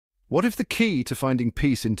What if the key to finding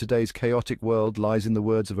peace in today's chaotic world lies in the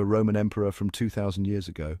words of a Roman emperor from 2000 years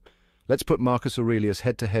ago? Let's put Marcus Aurelius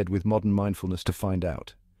head-to-head with modern mindfulness to find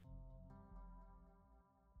out.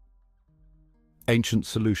 Ancient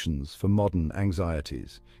solutions for modern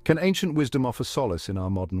anxieties. Can ancient wisdom offer solace in our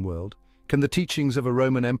modern world? Can the teachings of a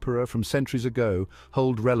Roman emperor from centuries ago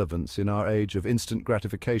hold relevance in our age of instant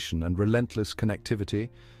gratification and relentless connectivity?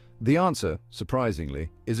 The answer, surprisingly,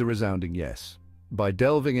 is a resounding yes. By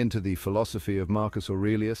delving into the philosophy of Marcus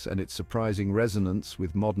Aurelius and its surprising resonance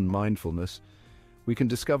with modern mindfulness, we can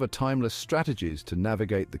discover timeless strategies to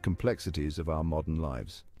navigate the complexities of our modern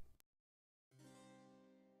lives.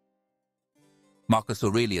 Marcus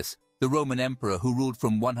Aurelius, the Roman emperor who ruled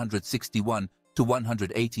from 161 to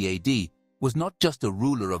 180 AD, was not just a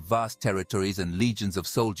ruler of vast territories and legions of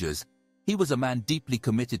soldiers. He was a man deeply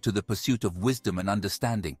committed to the pursuit of wisdom and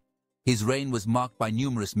understanding. His reign was marked by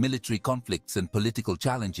numerous military conflicts and political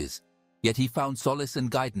challenges, yet he found solace and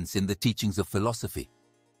guidance in the teachings of philosophy.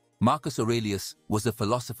 Marcus Aurelius was a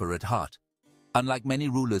philosopher at heart. Unlike many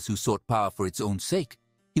rulers who sought power for its own sake,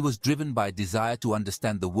 he was driven by a desire to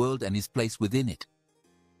understand the world and his place within it.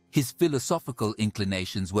 His philosophical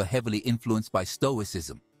inclinations were heavily influenced by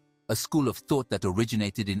Stoicism, a school of thought that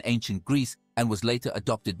originated in ancient Greece and was later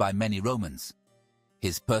adopted by many Romans.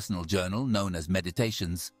 His personal journal, known as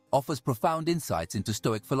Meditations, offers profound insights into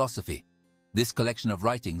Stoic philosophy. This collection of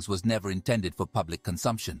writings was never intended for public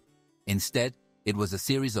consumption. Instead, it was a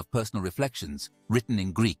series of personal reflections, written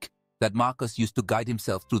in Greek, that Marcus used to guide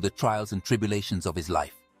himself through the trials and tribulations of his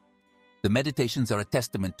life. The Meditations are a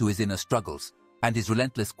testament to his inner struggles and his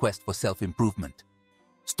relentless quest for self-improvement.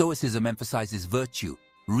 Stoicism emphasizes virtue,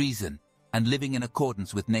 reason, and living in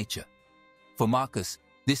accordance with nature. For Marcus,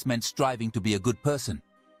 this meant striving to be a good person,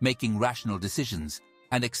 making rational decisions,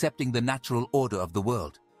 and accepting the natural order of the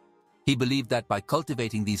world. He believed that by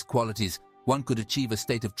cultivating these qualities, one could achieve a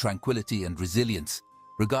state of tranquility and resilience,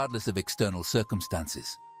 regardless of external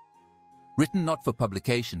circumstances. Written not for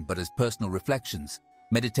publication but as personal reflections,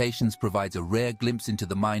 Meditations provides a rare glimpse into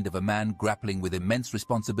the mind of a man grappling with immense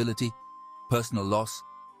responsibility, personal loss,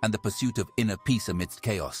 and the pursuit of inner peace amidst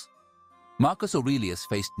chaos. Marcus Aurelius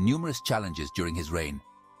faced numerous challenges during his reign,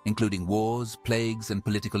 including wars, plagues, and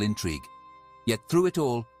political intrigue. Yet through it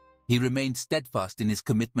all, he remained steadfast in his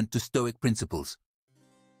commitment to Stoic principles.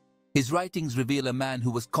 His writings reveal a man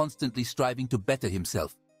who was constantly striving to better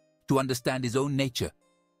himself, to understand his own nature,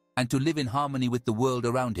 and to live in harmony with the world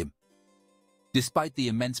around him. Despite the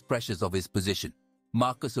immense pressures of his position,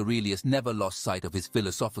 Marcus Aurelius never lost sight of his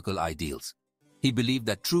philosophical ideals. He believed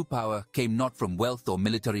that true power came not from wealth or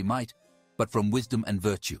military might, but from wisdom and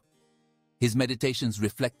virtue. His Meditations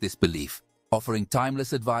reflect this belief, offering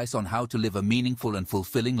timeless advice on how to live a meaningful and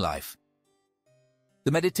fulfilling life.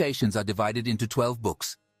 The Meditations are divided into 12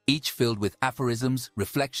 books, each filled with aphorisms,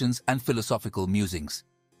 reflections, and philosophical musings.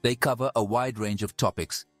 They cover a wide range of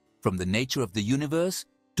topics, from the nature of the universe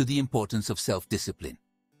to the importance of self-discipline.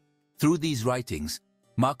 Through these writings,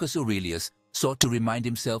 Marcus Aurelius sought to remind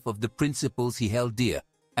himself of the principles he held dear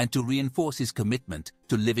and to reinforce his commitment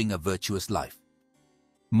to living a virtuous life.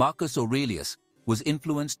 Marcus Aurelius was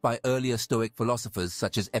influenced by earlier Stoic philosophers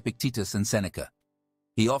such as Epictetus and Seneca.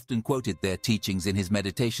 He often quoted their teachings in his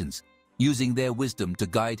Meditations, using their wisdom to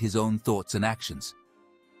guide his own thoughts and actions.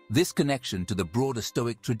 This connection to the broader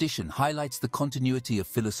Stoic tradition highlights the continuity of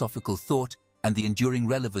philosophical thought and the enduring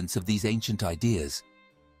relevance of these ancient ideas.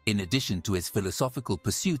 In addition to his philosophical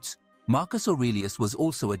pursuits, Marcus Aurelius was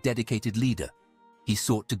also a dedicated leader. He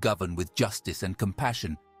sought to govern with justice and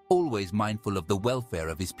compassion, always mindful of the welfare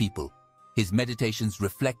of his people. His Meditations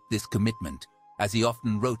reflect this commitment, as he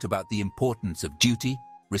often wrote about the importance of duty,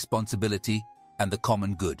 responsibility, and the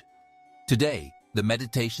common good. Today, the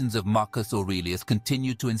Meditations of Marcus Aurelius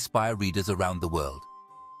continue to inspire readers around the world.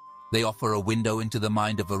 They offer a window into the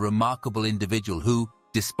mind of a remarkable individual who,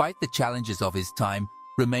 despite the challenges of his time,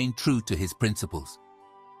 remained true to his principles.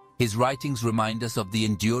 His writings remind us of the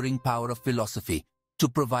enduring power of philosophy to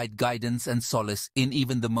provide guidance and solace in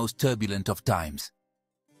even the most turbulent of times.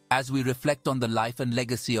 As we reflect on the life and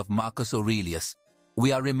legacy of Marcus Aurelius,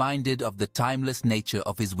 we are reminded of the timeless nature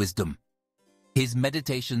of his wisdom. His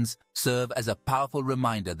Meditations serve as a powerful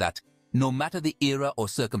reminder that, no matter the era or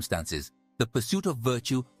circumstances, the pursuit of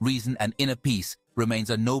virtue, reason, and inner peace remains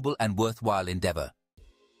a noble and worthwhile endeavor.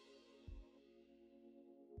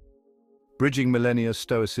 Bridging millennia,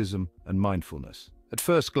 Stoicism and mindfulness. At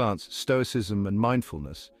first glance, Stoicism and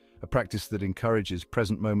mindfulness, a practice that encourages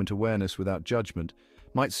present-moment awareness without judgment,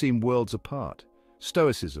 might seem worlds apart.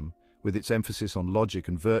 Stoicism, with its emphasis on logic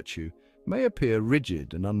and virtue, may appear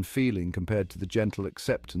rigid and unfeeling compared to the gentle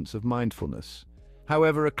acceptance of mindfulness.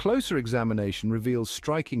 However, a closer examination reveals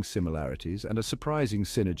striking similarities and a surprising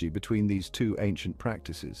synergy between these two ancient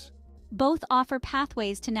practices. Both offer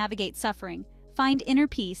pathways to navigate suffering, find inner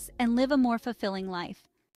peace, and live a more fulfilling life.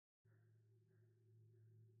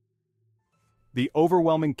 The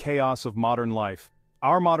overwhelming chaos of modern life.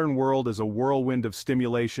 Our modern world is a whirlwind of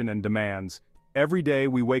stimulation and demands. Every day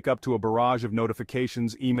we wake up to a barrage of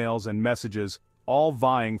notifications, emails, and messages, all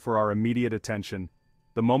vying for our immediate attention.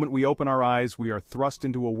 The moment we open our eyes, we are thrust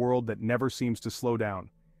into a world that never seems to slow down.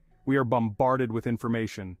 We are bombarded with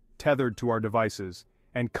information, tethered to our devices,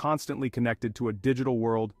 and constantly connected to a digital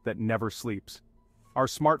world that never sleeps. Our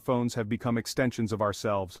smartphones have become extensions of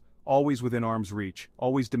ourselves, always within arm's reach,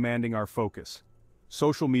 always demanding our focus.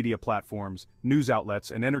 Social media platforms, news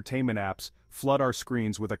outlets, and entertainment apps flood our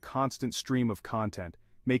screens with a constant stream of content,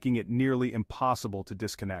 making it nearly impossible to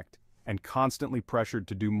disconnect, and constantly pressured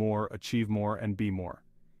to do more, achieve more, and be more.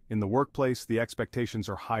 In the workplace, the expectations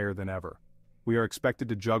are higher than ever. We are expected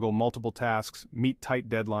to juggle multiple tasks, meet tight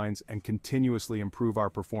deadlines, and continuously improve our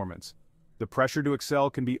performance. The pressure to excel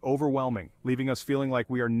can be overwhelming, leaving us feeling like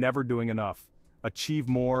we are never doing enough. Achieve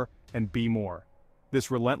more and be more. This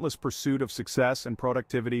relentless pursuit of success and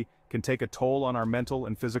productivity can take a toll on our mental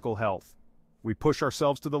and physical health. We push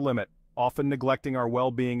ourselves to the limit, often neglecting our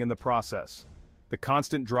well-being in the process. The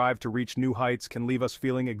constant drive to reach new heights can leave us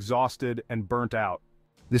feeling exhausted and burnt out.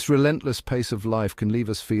 This relentless pace of life can leave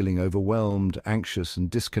us feeling overwhelmed, anxious, and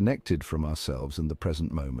disconnected from ourselves in the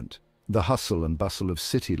present moment. The hustle and bustle of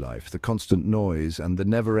city life, the constant noise, and the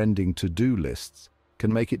never-ending to-do lists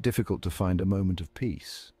can make it difficult to find a moment of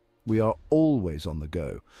peace. We are always on the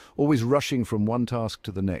go, always rushing from one task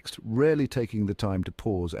to the next, rarely taking the time to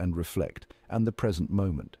pause and reflect, and the present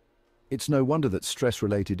moment. It's no wonder that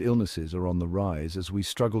stress-related illnesses are on the rise as we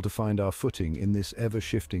struggle to find our footing in this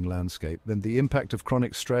ever-shifting landscape. Then the impact of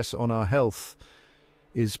chronic stress on our health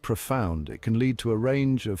is profound. It can lead to a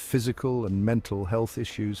range of physical and mental health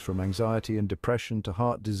issues, from anxiety and depression to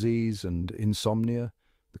heart disease and insomnia.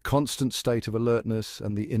 The constant state of alertness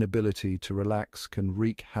and the inability to relax can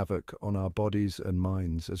wreak havoc on our bodies and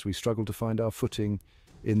minds as we struggle to find our footing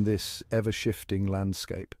in this ever-shifting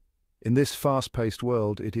landscape. In this fast-paced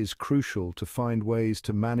world, it is crucial to find ways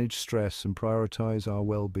to manage stress and prioritize our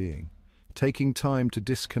well-being. Taking time to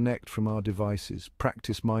disconnect from our devices,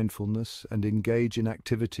 practice mindfulness, and engage in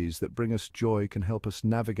activities that bring us joy can help us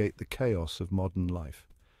navigate the chaos of modern life.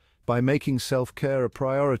 By making self-care a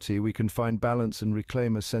priority, we can find balance and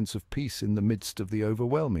reclaim a sense of peace in the midst of the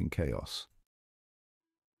overwhelming chaos.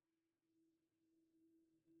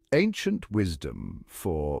 Ancient wisdom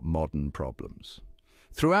for modern problems.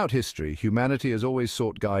 Throughout history, humanity has always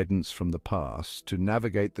sought guidance from the past to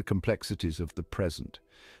navigate the complexities of the present.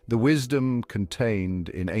 The wisdom contained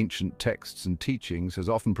in ancient texts and teachings has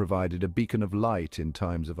often provided a beacon of light in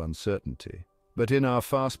times of uncertainty. But in our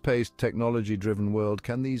fast-paced, technology-driven world,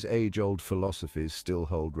 can these age-old philosophies still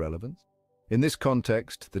hold relevance? In this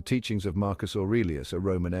context, the teachings of Marcus Aurelius, a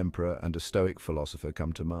Roman emperor and a Stoic philosopher,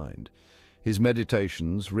 come to mind. His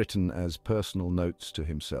meditations, written as personal notes to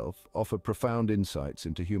himself, offer profound insights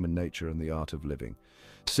into human nature and the art of living.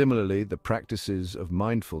 Similarly, the practices of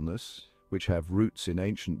mindfulness, which have roots in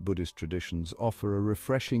ancient Buddhist traditions, offer a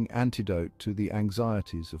refreshing antidote to the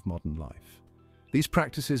anxieties of modern life. These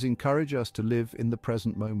practices encourage us to live in the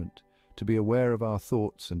present moment, to be aware of our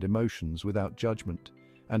thoughts and emotions without judgment,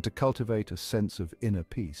 and to cultivate a sense of inner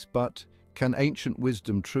peace. But can ancient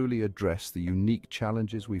wisdom truly address the unique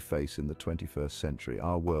challenges we face in the 21st century?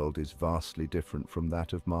 Our world is vastly different from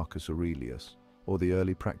that of Marcus Aurelius or the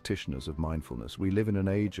early practitioners of mindfulness. We live in an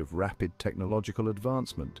age of rapid technological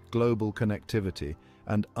advancement, global connectivity,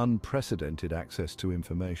 and unprecedented access to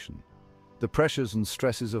information. The pressures and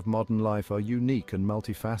stresses of modern life are unique and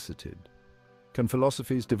multifaceted. Can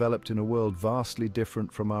philosophies developed in a world vastly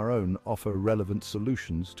different from our own offer relevant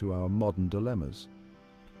solutions to our modern dilemmas?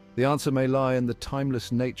 The answer may lie in the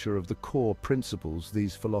timeless nature of the core principles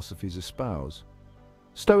these philosophies espouse.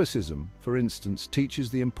 Stoicism, for instance, teaches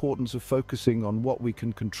the importance of focusing on what we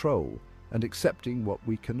can control and accepting what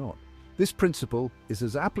we cannot. This principle is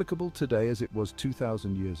as applicable today as it was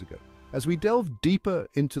 2,000 years ago. As we delve deeper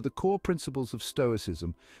into the core principles of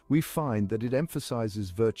Stoicism, we find that it emphasizes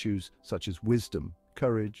virtues such as wisdom,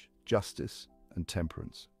 courage, justice, and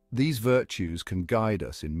temperance. These virtues can guide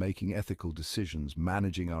us in making ethical decisions,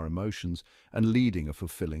 managing our emotions, and leading a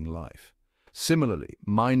fulfilling life. Similarly,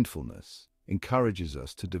 mindfulness encourages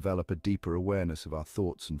us to develop a deeper awareness of our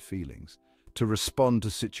thoughts and feelings, to respond to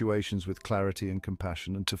situations with clarity and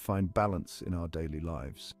compassion, and to find balance in our daily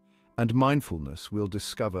lives. And mindfulness, we'll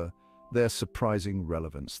discover, their surprising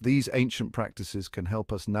relevance. These ancient practices can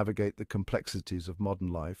help us navigate the complexities of modern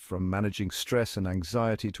life, from managing stress and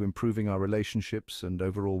anxiety to improving our relationships and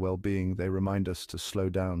overall well-being. They remind us to slow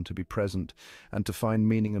down, to be present, and to find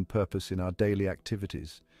meaning and purpose in our daily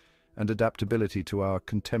activities, and adaptability to our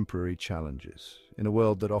contemporary challenges. In a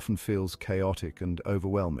world that often feels chaotic and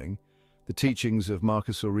overwhelming, the teachings of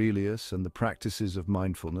Marcus Aurelius and the practices of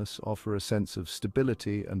mindfulness offer a sense of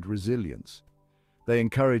stability and resilience. They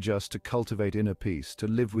encourage us to cultivate inner peace, to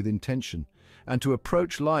live with intention, and to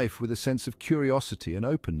approach life with a sense of curiosity and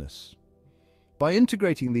openness. By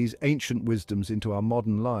integrating these ancient wisdoms into our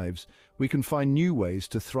modern lives, we can find new ways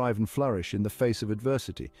to thrive and flourish in the face of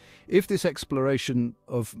adversity. If this exploration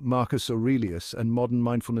of Marcus Aurelius and modern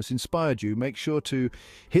mindfulness inspired you, make sure to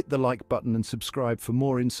hit the like button and subscribe for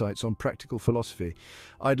more insights on practical philosophy.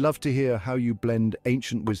 I'd love to hear how you blend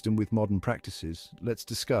ancient wisdom with modern practices. Let's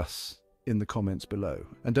discuss in the comments below.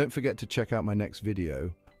 And don't forget to check out my next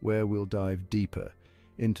video, where we'll dive deeper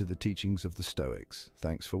into the teachings of the Stoics.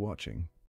 Thanks for watching.